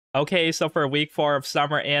Okay, so for week 4 of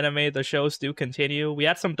summer anime, the shows do continue. We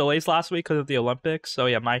had some delays last week because of the Olympics. So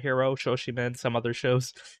yeah, My Hero, Shoshimin, some other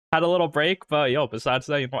shows had a little break. But yo, besides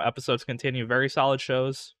that, episodes continue. Very solid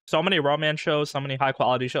shows. So many romance shows, so many high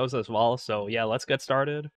quality shows as well. So yeah, let's get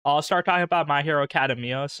started. I'll start talking about My Hero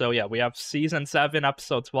Academia. So yeah, we have season 7,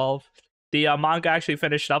 episode 12. The manga actually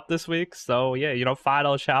finished up this week, so yeah,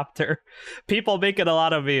 final chapter. People making a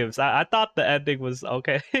lot of memes. I thought the ending was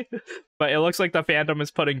okay, but it looks like the fandom is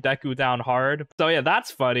putting Deku down hard. So yeah,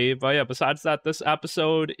 that's funny. But yeah, besides that, this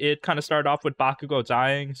episode, it kind of started off with Bakugo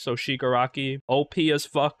dying, so Shigaraki, OP as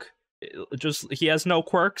fuck. Just, he has no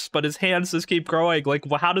quirks, but his hands just keep growing. Like,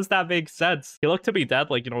 well, how does that make sense? He looked to be dead,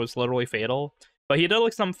 like, it was literally fatal. But he did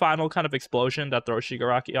like some final kind of explosion that throws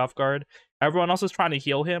Shigaraki off guard. Everyone else is trying to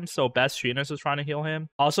heal him, so Best Venus is trying to heal him.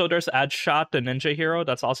 Also, there's Edge Shot, the ninja hero,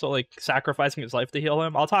 that's also like sacrificing his life to heal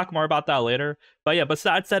him. I'll talk more about that later. But yeah,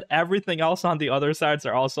 besides that, everything else on the other sides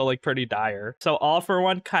are also like pretty dire. So All For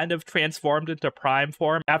One kind of transformed into Prime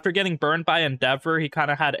form. After getting burned by Endeavor, he kind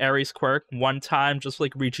of had Ares quirk one time, just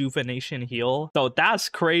like rejuvenation heal. So that's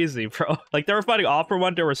crazy, bro. Like, they were fighting All For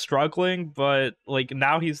One, they were struggling, but like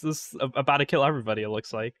now he's just about to kill everybody, it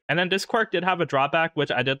looks like. And then this quirk did have a drawback, which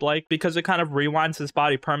I did like, because it kind of rewinds his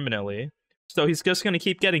body permanently. So he's just going to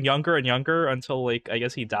keep getting younger and younger until, like, I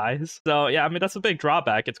guess he dies. So yeah, I mean, that's a big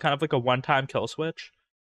drawback. It's kind of like a one-time kill switch.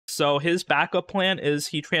 So his backup plan is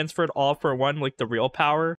he transferred All For One, like the real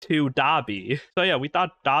power, to Dabi. So yeah, we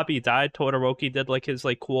thought Dabi died. Todoroki did like his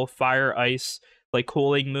like cool fire ice like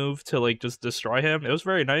cooling move to like just destroy him. It was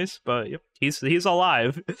very nice, but yep, he's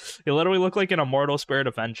alive. He literally looked like an immortal spirit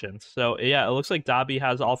of vengeance. So yeah, it looks like Dabi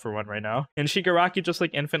has All For One right now, and Shigaraki just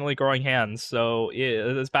like infinitely growing hands. So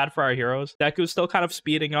yeah, it's bad for our heroes. Deku's still kind of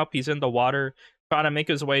speeding up. He's in the water trying to make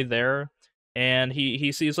his way there, and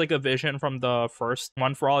he sees like a vision from the first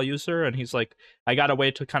One For All user, and he's like, I got a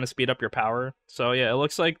way to kind of speed up your power. So yeah, it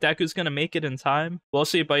looks like Deku's gonna make it in time. We'll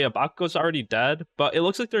see. But yeah, Bakugo's already dead, but it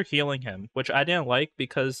looks like they're healing him, which I didn't like,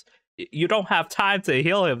 because you don't have time to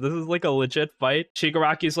heal him. This is like a legit fight.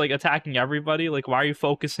 Shigaraki's like attacking everybody. Like, why are you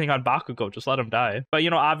focusing on Bakugo? Just let him die. But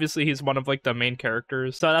obviously he's one of like the main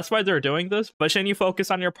characters, so that's why they're doing this. But shouldn't you focus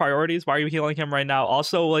on your priorities? Why are you healing him right now?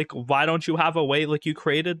 Also, like, why don't you have a way, like, you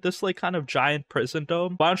created this like kind of giant prison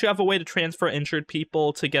dome, why don't you have a way to transfer injured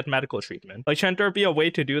people to get medical treatment? Like, shouldn't there be a way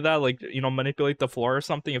to do that? Like, manipulate the floor or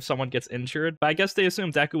something if someone gets injured? But I guess they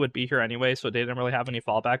assumed Deku would be here anyway, so they didn't really have any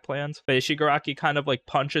fallback plans. But Shigaraki kind of like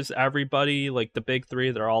punches everybody, like the big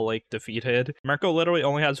three, they're all like defeated. Mirko literally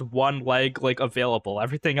only has one leg like available.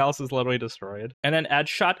 Everything else is literally destroyed. And then Edge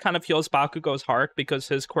Shot kind of heals Bakugo's heart, because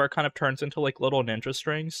his quirk kind of turns into like little ninja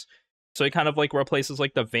strings. So he kind of like replaces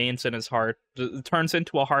like the veins in his heart. It turns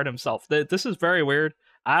into a heart himself. This is very weird.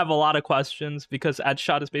 I have a lot of questions, because Edge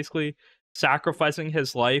Shot is basically sacrificing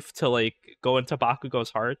his life to like go into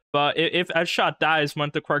Bakugo's heart. But if Edge Shot dies,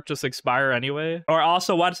 wouldn't the quirk just expire anyway? Or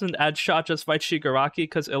also, why doesn't Edge Shot just fight Shigaraki?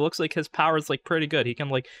 Because it looks like his power is like pretty good. He can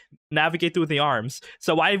like navigate through the arms.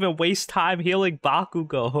 So why even waste time healing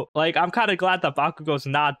Bakugo? Like, I'm kind of glad that Bakugo's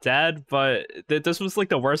not dead, but this was like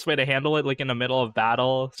the worst way to handle it, like in the middle of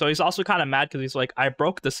battle. So he's also kind of mad, because he's like, I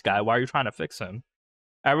broke this guy. Why are you trying to fix him?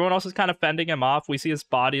 Everyone else is kind of fending him off. We see his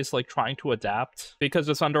body is like trying to adapt, because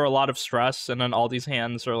it's under a lot of stress, and then all these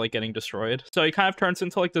hands are like getting destroyed. So he kind of turns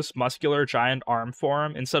into like this muscular giant arm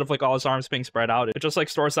form. Instead of like all his arms being spread out, it just like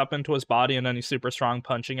stores up into his body, and then he's super strong,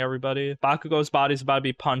 punching everybody. Bakugo's body's about to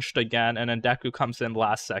be punched again, and then Deku comes in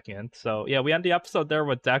last second. So yeah, we end the episode there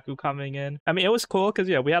with Deku coming in. I mean, it was cool, because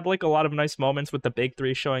yeah, we had like a lot of nice moments with the big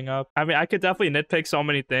three showing up. I mean, I could definitely nitpick so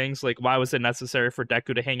many things, like why was it necessary for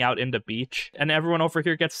Deku to hang out in the beach, and everyone over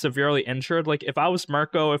here gets severely injured? Like, if I was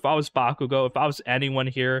Mirko, if I was Bakugo, if I was anyone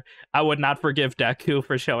here, I would not forgive Deku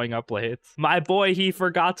for showing up late. My boy, he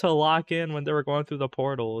forgot to lock in when they were going through the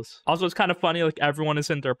portals. Also, it's kind of funny, like, everyone is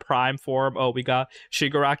in their prime form. Oh, we got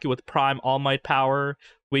Shigaraki with prime All Might power.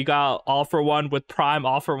 We got All For One with prime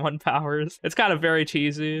All For One powers. It's kind of very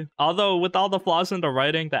cheesy. Although, with all the flaws in the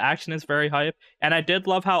writing, the action is very hype. And I did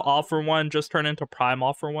love how All For One just turned into prime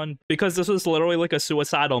All For One, because this was literally like a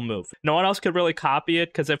suicidal move. No one else could really copy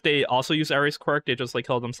it, because if they also use Ares quirk, they just like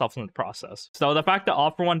kill themselves in the process. So the fact that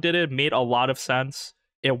All For One did it made a lot of sense.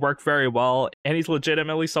 It worked very well, and he's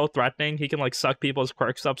legitimately so threatening. He can like suck people's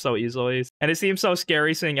quirks up so easily, and it seems so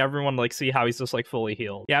scary seeing everyone like see how he's just like fully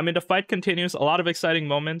healed. Yeah, I mean, the fight continues. A lot of exciting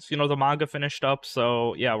moments. The manga finished up,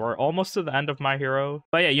 so yeah, we're almost to the end of My Hero.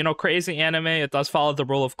 But yeah, crazy anime, it does follow the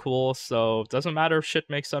rule of cool, so it doesn't matter if shit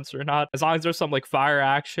makes sense or not, as long as there's some like fire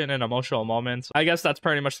action and emotional moments. I guess that's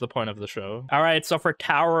pretty much the point of the show. All right, so for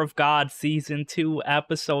Tower of God season 2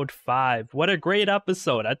 episode 5, what a great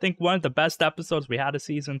episode. I think one of the best episodes we had this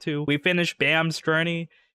season 2. We finished Bam's journey,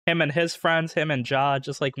 him and his friends, him and Ja,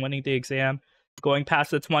 just like winning the exam, going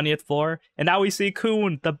past the 20th floor. And now we see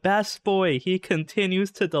Khun, the best boy. He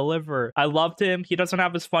continues to deliver. I loved him. He doesn't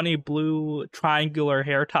have his funny blue triangular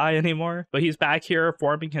hair tie anymore, but he's back here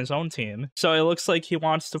forming his own team. So it looks like he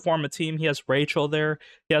wants to form a team. He has Rachel there.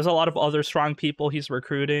 He has a lot of other strong people he's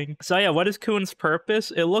recruiting. So yeah, what is Khun's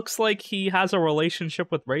purpose? It looks like he has a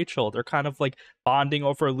relationship with Rachel. They're kind of like bonding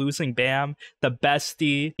over losing Bam, the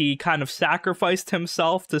bestie. He kind of sacrificed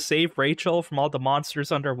himself to save Rachel from all the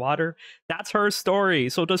monsters underwater. That's her story.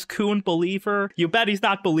 So does Khun believe her? You bet he's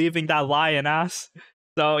not believing that lion ass.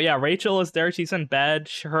 So yeah, Rachel is there. She's in bed.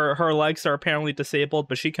 Her legs are apparently disabled,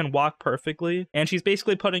 but she can walk perfectly. And she's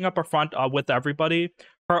basically putting up a front with everybody.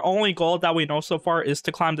 Her only goal that we know so far is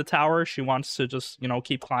to climb the tower. She wants to just,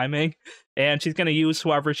 keep climbing. And she's going to use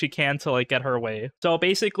whoever she can to, like, get her way. So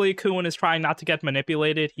basically, Khun is trying not to get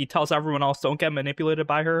manipulated. He tells everyone else, don't get manipulated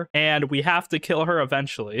by her. And we have to kill her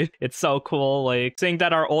eventually. It's so cool, like, seeing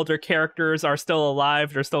that our older characters are still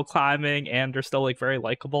alive, they're still climbing, and they're still, like, very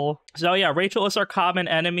likable. So yeah, Rachel is our common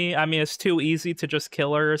enemy. I mean, it's too easy to just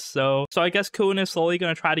kill her. So I guess Khun is slowly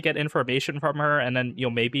going to try to get information from her, and then,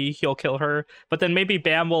 maybe he'll kill her. But then maybe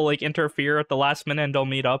Bam will, like, interfere at the last minute and they'll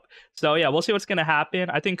meet up. So yeah, we'll see what's going to happen.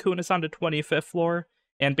 I think Khun is on the 25th floor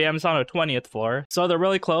and Bam's on the 20th floor. So they're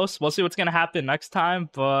really close. We'll see what's going to happen next time.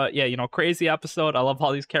 But yeah, crazy episode. I love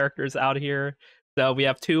all these characters out here. So we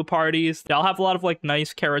have two parties. They all have a lot of like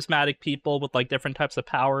nice charismatic people with like different types of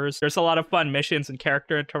powers. There's a lot of fun missions and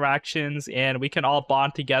character interactions, and we can all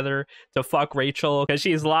bond together to fuck Rachel because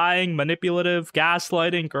she's lying, manipulative,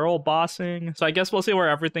 gaslighting, girl bossing. So I guess we'll see where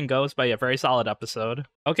everything goes, but yeah, very solid episode.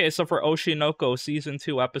 Okay, so for Oshi No Ko season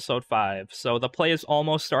 2 episode 5. So the play is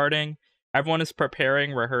almost starting. Everyone is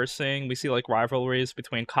preparing, rehearsing. We see like rivalries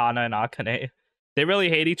between Kana and Akane. They really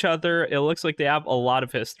hate each other. It looks like they have a lot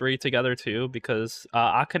of history together too, because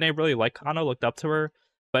Akane really liked Kana, looked up to her,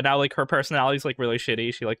 but now like her personality is like really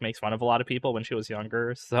shitty. She like makes fun of a lot of people when she was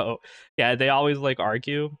younger. So yeah, they always like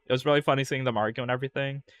argue. It was really funny seeing them argue and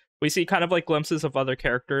everything. We see kind of like glimpses of other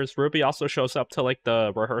characters. Ruby also shows up to like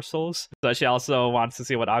the rehearsals, so she also wants to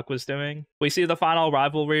see what Aqua's doing. We see the final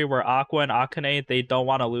rivalry where Aqua and Akane, they don't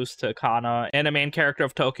want to lose to Kana and the main character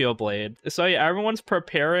of Tokyo Blade. So yeah, everyone's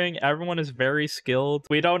preparing. Everyone is very skilled.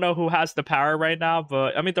 We don't know who has the power right now,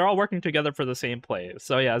 but I mean, they're all working together for the same play.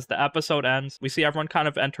 So yeah, as the episode ends, we see everyone kind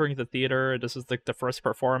of entering the theater. This is like the first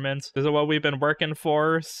performance. This is what we've been working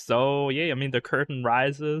for. So yeah, I mean, the curtain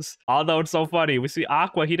rises. Although it's so funny, we see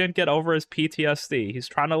Aqua, he didn't get over his PTSD. He's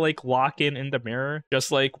trying to like lock in the mirror,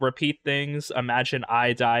 just like repeat things, imagine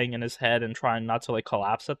I dying in his head and trying not to like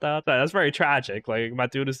collapse at that. That's very tragic. Like my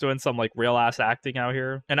dude is doing some like real ass acting out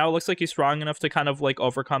here, and now it looks like he's strong enough to kind of like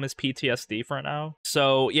overcome his PTSD for now.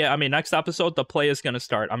 So yeah, I mean, next episode the play is gonna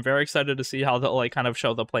start. I'm very excited to see how they'll like kind of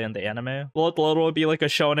show the play in the anime. Will it literally be like a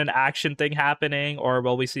shonen action thing happening, or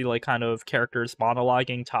will we see like kind of characters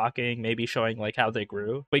monologuing, talking, maybe showing like how they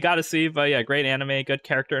grew? We gotta see. But yeah, great anime, good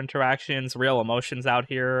character interactions, real emotions out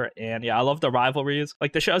here. And yeah, I love the rivalries.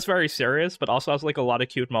 Like the show's very serious, but also has like a lot of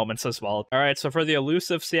cute moments as well. All right, so for the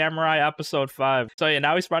Elusive Samurai episode 5. So yeah,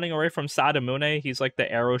 now he's running away from Sadamune. He's like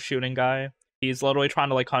the arrow shooting guy. He's literally trying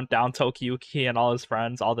to like hunt down Tokiyuki and all his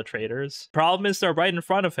friends, all the traitors. Problem is they're right in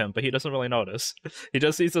front of him, but he doesn't really notice. He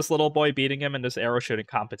just sees this little boy beating him in this arrow shooting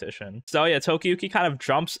competition. So yeah, Tokiyuki kind of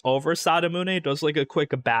jumps over Sadamune, does like a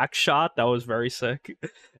quick back shot. That was very sick.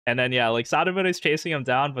 And then yeah, like Sadamune's chasing him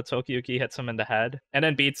down, but Tokiyuki hits him in the head and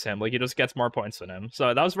then beats him. Like he just gets more points than him.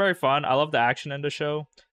 So that was very fun. I love the action in the show.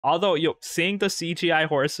 Although, seeing the CGI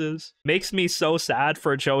horses makes me so sad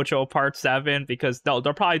for JoJo Part 7 because they'll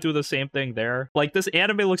probably do the same thing there. Like, this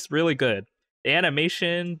anime looks really good. The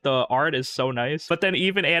animation, the art is so nice. But then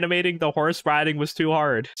even animating the horse riding was too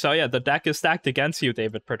hard. So yeah, the deck is stacked against you,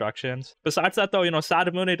 David Productions. Besides that, though,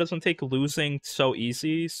 Sadamune doesn't take losing so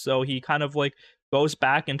easy. So he kind of, like, goes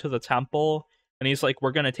back into the temple. And he's like,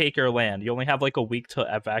 we're going to take your land. You only have, like, a week to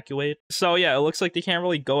evacuate. So yeah, it looks like they can't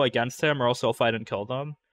really go against him or else he'll fight and kill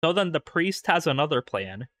them. So then the priest has another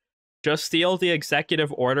plan. Just steal the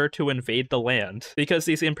executive order to invade the land, because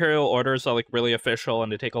these imperial orders are like really official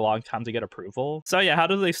and they take a long time to get approval. So yeah, how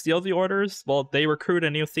do they steal the orders? Well, they recruit a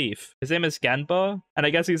new thief. His name is Genba, and I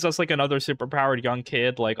guess he's just like another superpowered young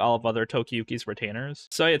kid like all of other Tokiyuki's retainers.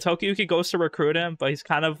 So yeah, Tokiyuki goes to recruit him, but he's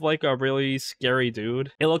kind of like a really scary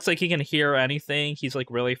dude. It looks like he can hear anything. He's like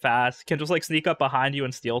really fast, can just like sneak up behind you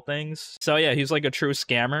and steal things. So yeah, he's like a true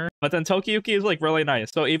scammer. But then Tokiyuki is like really nice.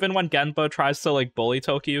 So even when Genba tries to like bully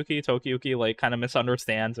Tokiyuki Tokiyuki like kind of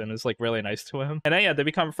misunderstands and is like really nice to him. And then yeah, they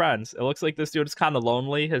become friends. It looks like this dude is kind of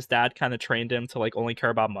lonely. His dad kind of trained him to like only care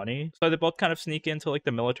about money. So they both kind of sneak into like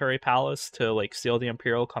the military palace to like steal the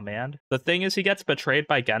Imperial command. The thing is he gets betrayed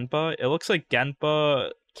by Genba. It looks like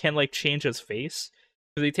Genba can like change his face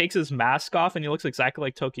because he takes his mask off and he looks exactly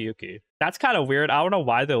like Tokiyuki. That's kind of weird. I don't know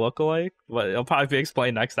why they look alike, but it'll probably be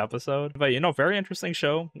explained next episode. But, very interesting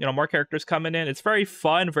show. More characters coming in. It's very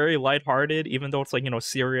fun, very lighthearted, even though it's like,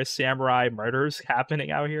 serious samurai murders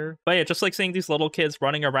happening out here. But yeah, just like seeing these little kids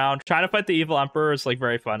running around, trying to fight the evil emperor is like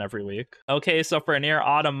very fun every week. Okay, so for NieR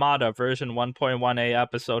Automata version 1.1a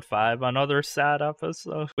episode 5, another sad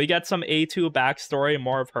episode. We get some A2 backstory,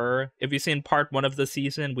 more of her. If you've seen part 1 of the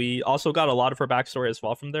season, we also got a lot of her backstory as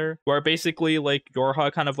well from there, where basically like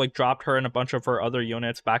Yorha kind of like dropped her and a bunch of her other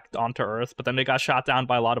units back onto Earth, but then they got shot down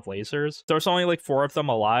by a lot of lasers. So there's only like 4 of them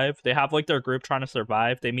alive. They have like their group trying to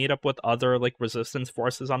survive. They meet up with other like resistance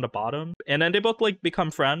forces on the bottom, and then they both like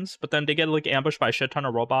become friends, but then they get like ambushed by a shit ton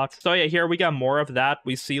of robots. So yeah, here we got more of that.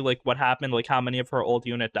 We see like what happened, like how many of her old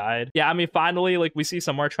unit died. Yeah, I mean, finally, like we see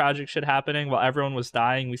some more tragic shit happening. While everyone was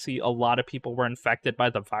dying, we see a lot of people were infected by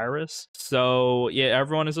the virus. So yeah,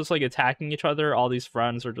 everyone is just like attacking each other. All these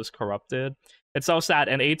friends are just corrupted. It's so sad,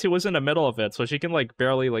 and A2 was in the middle of it, so she can like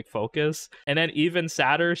barely like focus. And then even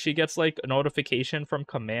sadder, she gets like a notification from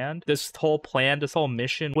command. This whole plan, this whole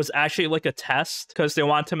mission was actually like a test because they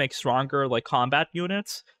want to make stronger like combat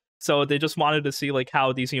units. So they just wanted to see like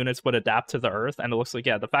how these units would adapt to the Earth, and it looks like,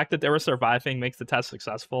 yeah, the fact that they were surviving makes the test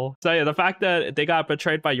successful. So yeah, the fact that they got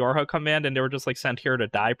betrayed by Yorha command and they were just like sent here to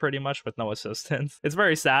die pretty much with no assistance, it's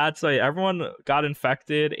very sad. So yeah, everyone got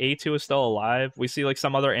infected. A2 is still alive. We see like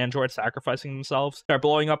some other androids sacrificing themselves. They're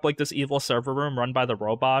blowing up like this evil server room run by the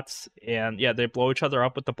robots, and yeah, they blow each other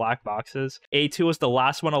up with the black boxes. A2 is the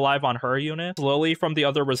last one alive on her unit. Lily from the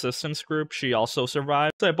other resistance group, she also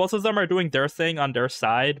survived. So yeah, both of them are doing their thing on their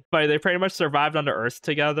side, but they pretty much survived under Earth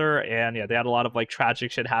together, and yeah, they had a lot of like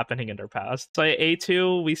tragic shit happening in their past. So yeah,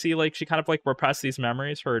 A2, we see like she kind of like repressed these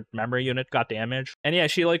memories. Her memory unit got damaged, and yeah,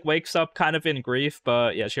 she like wakes up kind of in grief,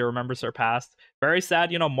 but yeah, she remembers her past. Very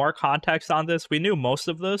sad. More context on this. We knew most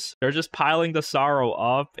of this. They're just piling the sorrow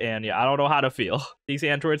up, and yeah, I don't know how to feel. These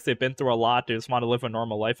androids, they've been through a lot. They just want to live a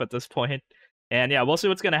normal life at this point. And yeah, we'll see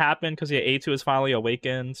what's going to happen because yeah, A2 is finally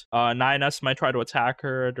awakened. 9S might try to attack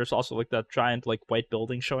her. There's also like that giant like white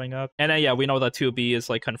building showing up. And then yeah, we know that 2B is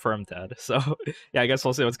like confirmed dead. So yeah, I guess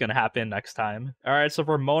we'll see what's going to happen next time. All right, so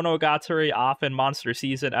for Monogatari Off in Monster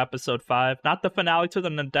Season episode 5, not the finale to the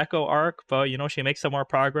Nadeko arc, but she makes some more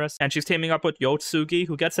progress. And she's teaming up with Yotsugi,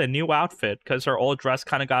 who gets a new outfit because her old dress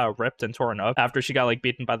kind of got ripped and torn up after she got like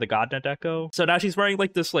beaten by the god Nadeko. So now she's wearing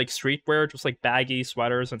like this like streetwear, just like baggy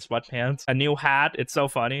sweaters and sweatpants, a new hat. It's so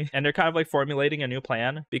funny. And they're kind of like formulating a new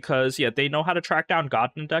plan because yeah, they know how to track down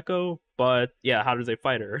God Nadeko, but yeah, how do they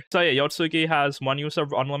fight her? So yeah, Yotsugi has one use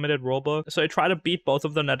of unlimited rulebook. So they try to beat both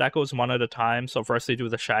of the Nadekos one at a time. So first they do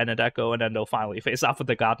the Shy Nadeko, and then they'll finally face off with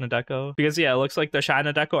the God Nadeko. Because yeah, it looks like the Shy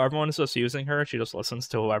Nadeko, everyone is just using her. She just listens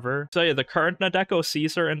to whoever. So yeah, the current Nadeko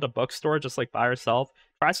sees her in the bookstore just like by herself,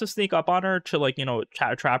 tries to sneak up on her to like,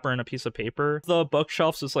 trap her in a piece of paper. The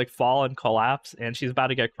bookshelves just like fall and collapse, and she's about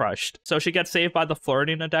to get crushed. So she gets saved by the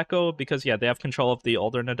flirty Nadeko because yeah, they have control of the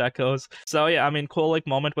older Nadekos. So yeah, I mean, cool like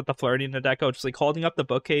moment with the flirty Nadeko, just like holding up the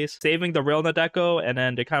bookcase, saving the real Nadeko, and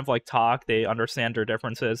then they kind of like talk. They understand their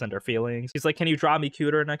differences and their feelings. He's like, can you draw me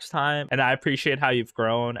cuter next time? And I appreciate how you've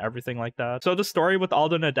grown, everything like that. So the story with all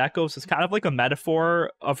the Nadekos is kind of like a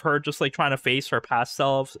metaphor of her just like trying to face her past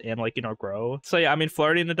selves and like, grow. So yeah, I mean,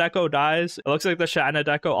 flirty Nadeko dies. It looks like the Shy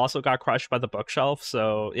Nadeko also got crushed by the bookshelf.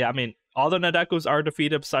 So yeah, I mean, all the Nadekos are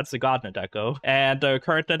defeated besides the God Nadeko. And the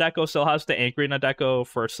current Nadeko still has the angry Nadeko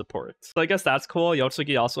for support. So I guess that's cool.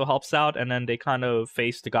 Yotsugi also helps out, and then they kind of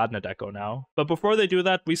face the God Nadeko now. But before they do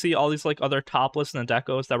that, we see all these like other topless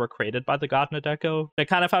Nadekos that were created by the God Nadeko. They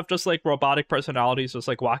kind of have just like robotic personalities just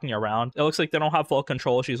like walking around. It looks like they don't have full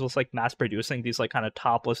control. She's just like mass producing these like kind of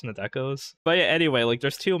topless Nadekos. But yeah, anyway, like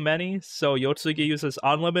there's too many. So Yotsugi uses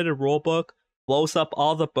unlimited rulebook, blows up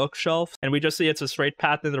all the bookshelves, and we just see it's a straight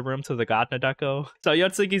path in the room to the God Nadeko. So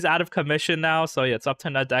Yotsugi's out of commission now, so yeah, it's up to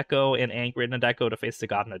Nadeko and angry Nadeko to face the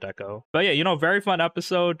God Nadeko. But yeah, very fun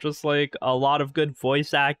episode, just like a lot of good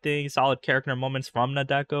voice acting, solid character moments from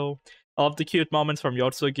Nadeko. I love the cute moments from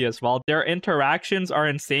Yotsugi as well. Their interactions are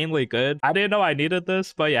insanely good. I didn't know I needed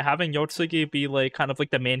this, but yeah, having Yotsugi be like kind of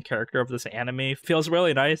like the main character of this anime feels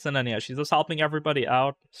really nice. And then yeah, she's just helping everybody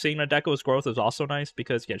out. Seeing Nadeku's growth is also nice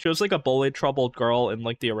because yeah, she was like a bullied, troubled girl in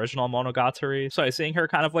like the original Monogatari. So yeah, seeing her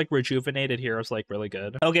kind of like rejuvenated here is like really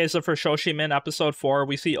good. Okay, so for Shoshimin episode 4,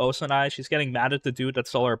 we see Osanai. She's getting mad at the dude that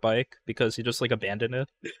stole her bike because he just like abandoned it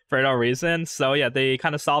for no reason. So yeah, they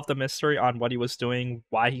kind of solved the mystery on what he was doing,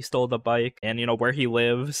 why he stole the bike, and you know where he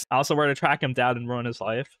lives. Also where to track him down and ruin his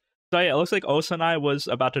life. So yeah, it looks like Osanai was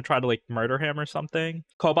about to try to like murder him or something.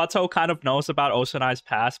 Kobato kind of knows about Osanai's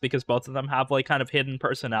past because both of them have like kind of hidden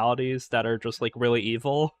personalities that are just like really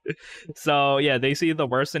evil. So yeah, they see the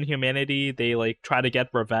worst in humanity. They like try to get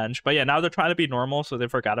revenge. But yeah, now they're trying to be normal, so they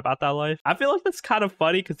forgot about that life. I feel like that's kind of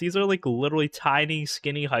funny because these are like literally tiny,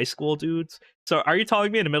 skinny high school dudes. So are you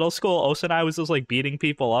telling me in middle school, Osanai was just like beating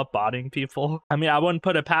people up, botting people? I mean, I wouldn't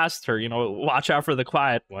put it past her, you know, watch out for the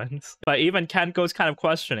quiet ones. But even Kenko's kind of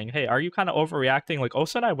questioning, hey, are you kind of overreacting? Like,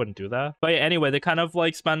 Osanai wouldn't do that. But yeah, anyway, they kind of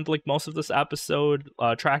like spend like most of this episode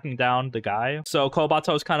tracking down the guy. So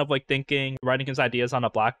Kobato's kind of like thinking, writing his ideas on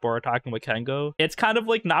a blackboard, talking with Kengo. It's kind of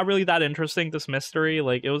like not really that interesting, this mystery.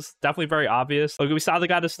 Like, it was definitely very obvious. Like, we saw the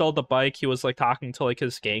guy that stole the bike. He was like talking to like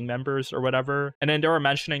his gang members or whatever. And then they were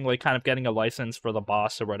mentioning like kind of getting a license for the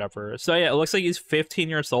boss or whatever. So yeah, it looks like he's 15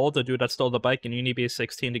 years old, the dude that stole the bike, and you need to be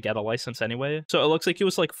 16 to get a license anyway. So it looks like he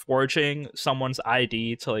was like forging someone's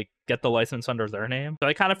ID to like get the license under their name. So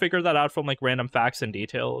I kind of figured that out from like random facts and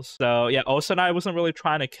details. So yeah, Osanai wasn't really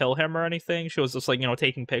trying to kill him or anything. She was just like, you know,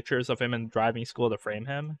 taking pictures of him in driving school to frame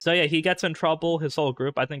him. So yeah, he gets in trouble. His whole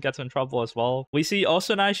group, I think, gets in trouble as well. We see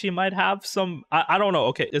Osanai, she might have some, I don't know.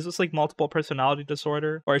 Okay, is this like multiple personality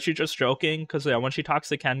disorder? Or is she just joking? Because yeah, when she talks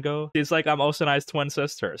to Kengo, she's like, I'm Osanai's twin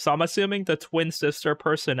sister. So I'm assuming the twin sister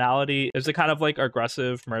personality is a kind of like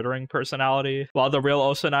aggressive murdering personality, while the real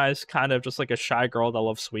Osanai is kind of just like a shy girl that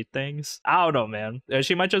loves sweet things. I don't know, man.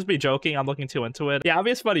 She might just be joking. I'm looking too into it. Yeah,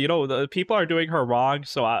 obviously, but you know, the people are doing her wrong,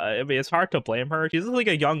 so I mean, it's hard to blame her. She's just like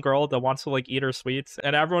a young girl that wants to like eat her sweets,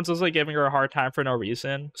 and everyone's just like giving her a hard time for no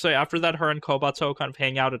reason. So yeah, after that, her and Kobato kind of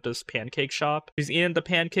hang out at this pancake shop. She's eating the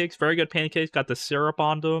pancakes, very good pancakes, got the syrup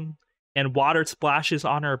on them, and water splashes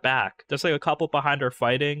on her back. There's like a couple behind her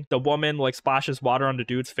fighting. The woman like splashes water on the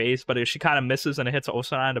dude's face, but she kind of misses and it hits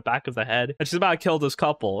Osanai in the back of the head. And she's about to kill this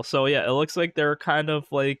couple. So yeah, it looks like they're kind of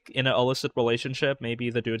like in an illicit relationship. Maybe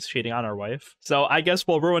the dude's cheating on her wife. So I guess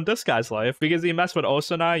we'll ruin this guy's life because you mess with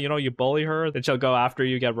Osanai, you know, you bully her, then she'll go after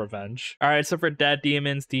you, get revenge. All right, so for Dead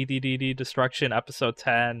Demons, Dededede Destruction, episode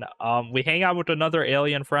 10, we hang out with another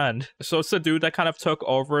alien friend. So it's the dude that kind of took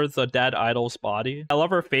over the dead idol's body. I love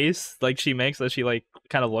her face like she makes as she like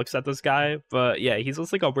kind of looks at this guy. But yeah, he's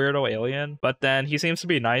just like a weirdo alien, but then he seems to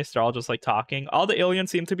be nice. They're all just like talking. All the aliens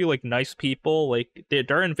seem to be like nice people. Like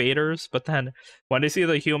they're invaders, but then when they see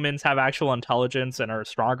the humans have actual intelligence and are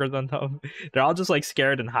stronger than them, they're all just like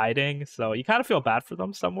scared and hiding. So you kind of feel bad for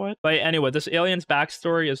them somewhat. But anyway, this alien's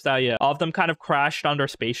backstory is that yeah, all of them kind of crashed on their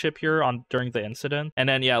spaceship here on during the incident, and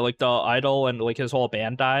then yeah, like the idol and like his whole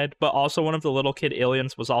band died, but also one of the little kid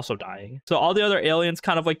aliens was also dying. So all the other aliens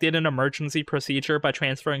kind of like did an emergency procedure by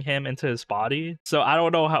transferring him into his body. So I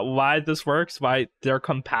don't know why this works, why they're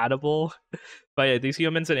compatible. But yeah, these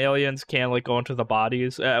humans and aliens can like go into the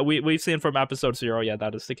bodies. We've seen from episode 0, yeah,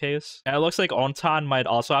 that is the case. And it looks like Ontan might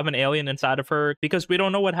also have an alien inside of her because we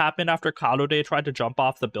don't know what happened after Karude tried to jump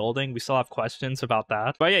off the building. We still have questions about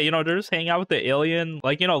that. But yeah, you know, they're just hanging out with the alien.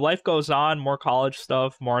 Like, you know, life goes on, more college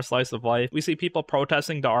stuff, more slice of life. We see people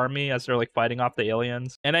protesting the army as they're like fighting off the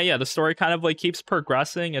aliens. And then yeah, the story kind of like keeps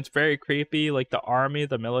progressing. It's very creepy. Like the army,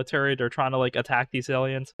 the military, they're trying to like attack these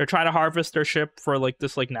aliens. They're trying to harvest their ship for like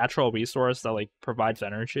this like natural resource that like provides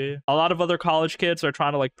energy. A lot of other college kids are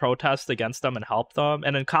trying to like protest against them and help them,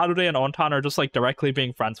 and then Karude and Ontan are just like directly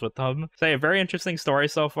being friends with them. So yeah, very interesting story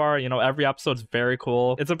so far. You know, every episode's very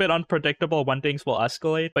cool. It's a bit unpredictable when things will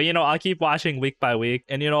escalate, but you know, I'll keep watching week by week,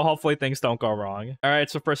 and you know, hopefully things don't go wrong. All right,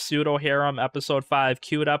 so for Pseudo Harem episode 5,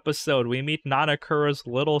 cute episode, we meet Nanakura's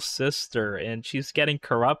little sister, and she's getting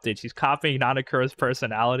corrupted. She's copying Nanakura's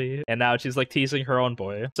personality, and now she's like teasing her own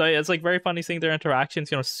boy. So yeah, it's like very funny seeing their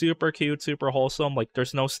interactions. You know, super cute, super wholesome. Like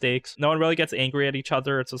there's no stakes. No one really gets angry at each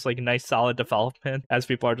other. It's just like nice, solid development as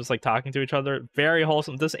people are just like talking to each other. Very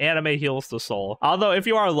wholesome. This anime heals the soul. Although if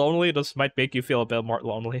you are lonely, this might make you feel a bit more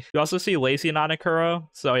lonely. You also see lazy Nanakura.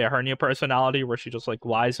 So yeah, her new personality where she just like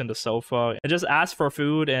lies in the sofa and just asks for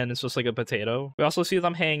food, and it's just like a potato. We also see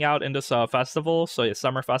them hanging out in this festival. So yeah,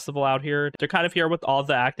 summer festival out here. They're kind of here with all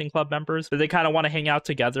the acting club members, but they kind of want to hang out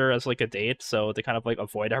together as like a date. So they kind of like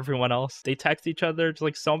avoid everyone else. They text each other. It's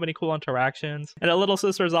like so many cool interactions. interactions. And the little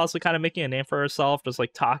sister is also kind of making a name for herself, just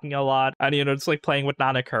like talking a lot and, you know, just like playing with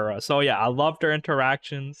Nanakura. So yeah, I loved her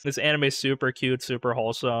interactions. This anime is super cute, super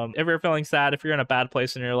wholesome. If you're feeling sad, if you're in a bad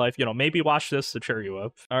place in your life, you know, maybe watch this to cheer you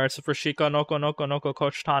up. All right, so for Shikanoko Nokonoko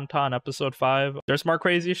Koshitantan episode 5, there's more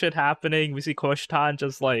crazy shit happening. We see Koshitan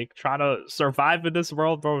just like trying to survive in this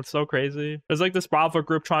world, bro. It's so crazy. There's like this Bravo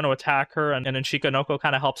group trying to attack her, and then Shikanoko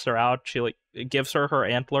kind of helps her out. She like gives her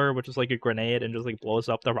antler, which is like a grenade, and just like blows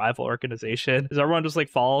up the rival organization as everyone just like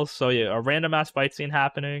falls. So yeah, a random ass fight scene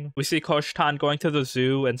happening. We see Koshitan going to the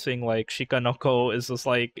zoo and seeing like Shikanoko is just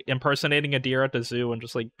like impersonating a deer at the zoo and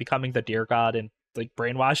just like becoming the deer god and like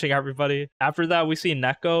brainwashing everybody. After that, we see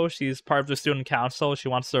Neko. She's part of the student council. She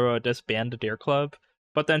wants to disband the deer club,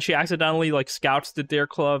 but then she accidentally like scouts the deer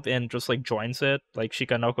club and just like joins it. Like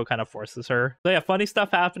Shikanoko kind of forces her. So yeah, funny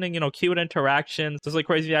stuff happening, you know, cute interactions. There's like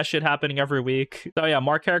crazy ass shit happening every week. So yeah,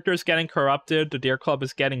 more characters getting corrupted. The deer club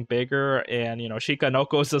is getting bigger, and you know,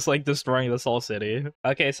 Shikanoko is just like destroying this whole city.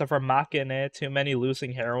 Okay, so for Makine, Too Many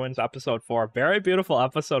Losing Heroines, episode 4. Very beautiful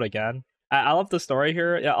episode again. I love the story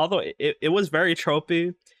here. Yeah, although it was very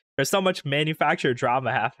tropey. There's so much manufactured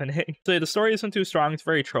drama happening. So yeah, the story isn't too strong. It's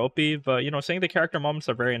very tropey, but you know, seeing the character moments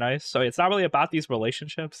are very nice. So it's not really about these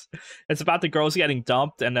relationships. It's about the girls getting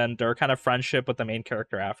dumped and then their kind of friendship with the main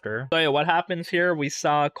character after. So yeah, what happens here? We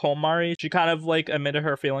saw Komari. She kind of like admitted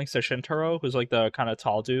her feelings to Shintaro, who's like the kind of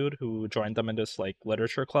tall dude who joined them in this like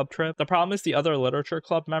literature club trip. The problem is the other literature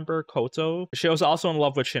club member, Koto, she was also in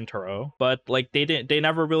love with Shintaro, but like they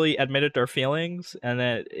never really admitted their feelings. And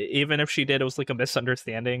then even if she did, it was like a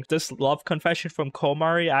misunderstanding. This love confession from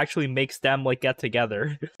Komari actually makes them like get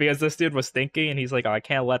together because this dude was thinking and he's like, oh, I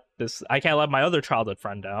can't let my other childhood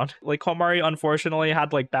friend down. Like Komari unfortunately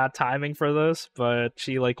had like bad timing for this, but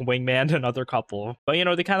she like wingmaned another couple. But you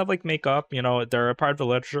know, they kind of like make up, you know, they're a part of the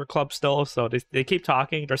literature club still, so they keep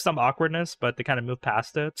talking. There's some awkwardness, but they kind of move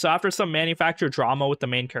past it. So after some manufactured drama with the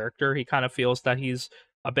main character, he kind of feels that he's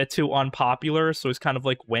a bit too unpopular, so he's kind of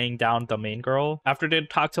like weighing down the main girl. After they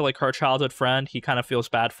talk to like her childhood friend, he kind of feels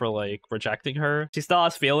bad for like rejecting her. She still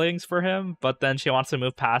has feelings for him, but then she wants to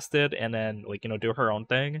move past it and then like, you know, do her own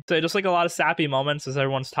thing. So just like a lot of sappy moments as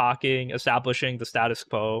everyone's talking, establishing the status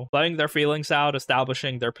quo, letting their feelings out,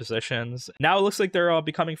 establishing their positions. Now it looks like they're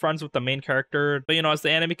becoming friends with the main character, but you know, as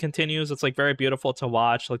the anime continues, it's like very beautiful to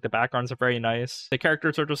watch. Like the backgrounds are very nice, the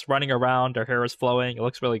characters are just running around, their hair is flowing, it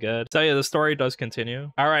looks really good. So yeah, the story does continue.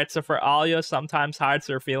 All right, so for Alya sometimes hides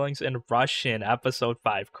her feelings in Russian, episode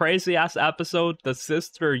 5. Crazy ass episode. The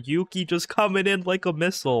sister Yuki just coming in like a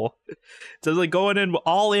missile. So like going in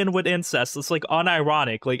all in with incest. It's like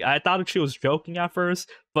unironic. Like I thought she was joking at first,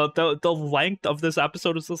 but the length of this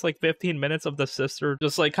episode is just like 15 minutes of the sister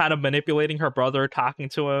just like kind of manipulating her brother, talking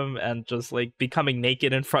to him, and just like becoming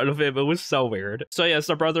naked in front of him. It was so weird. So yeah, as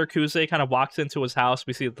the brother Kuze kind of walks into his house,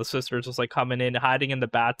 we see the sister just like coming in, hiding in the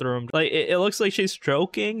bathroom. Like it looks like she's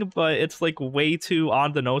joking, but it's like way too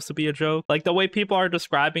on the nose to be a joke. Like the way people are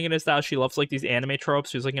describing it is that she loves like these anime tropes.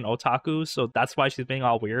 She's like an otaku, so that's why she's being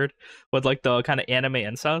all weird with like the kind of anime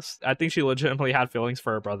incest. I think she legitimately had feelings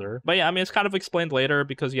for her brother. But yeah, I mean, it's kind of explained later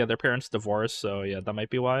because yeah, their parents divorced, so yeah, that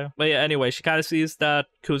might be why. But yeah, anyway, she kind of sees that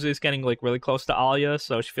Kuze is getting like really close to Alya,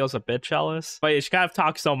 so she feels a bit jealous. But yeah, she kind of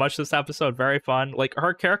talks so much this episode. Very fun. Like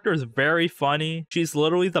her character is very funny. She's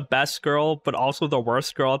literally the best girl, but also the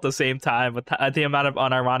worst girl at the same time with the amount of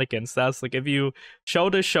unironic incest. Like if you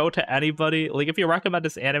show this show to anybody, like if you recommend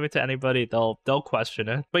this anime to anybody, they'll question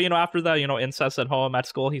it. But you know, after that, you know, incest at home, at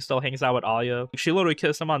school, he still hangs out with Alya. She literally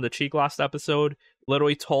kissed him on the cheek last episode,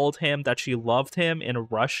 literally told him that she loved him in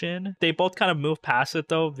Russian. They both kind of moved past it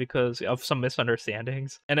though because of some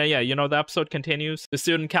misunderstandings. And then yeah, you know, the episode continues. The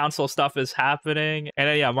student council stuff is happening, and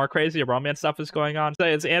then yeah, more crazy romance stuff is going on. So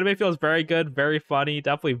this anime feels very good, very funny,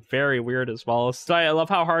 definitely very weird as well. So I love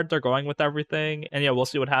how hard they're going with everything, and yeah, we'll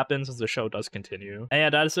see what happens as the show does continue. And yeah,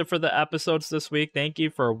 that is it for the episodes this week. Thank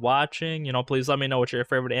you for watching. You know, please let me know what your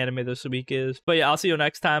favorite anime this week is. But yeah, I'll see you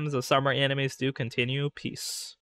next time as the summer animes do continue. Peace.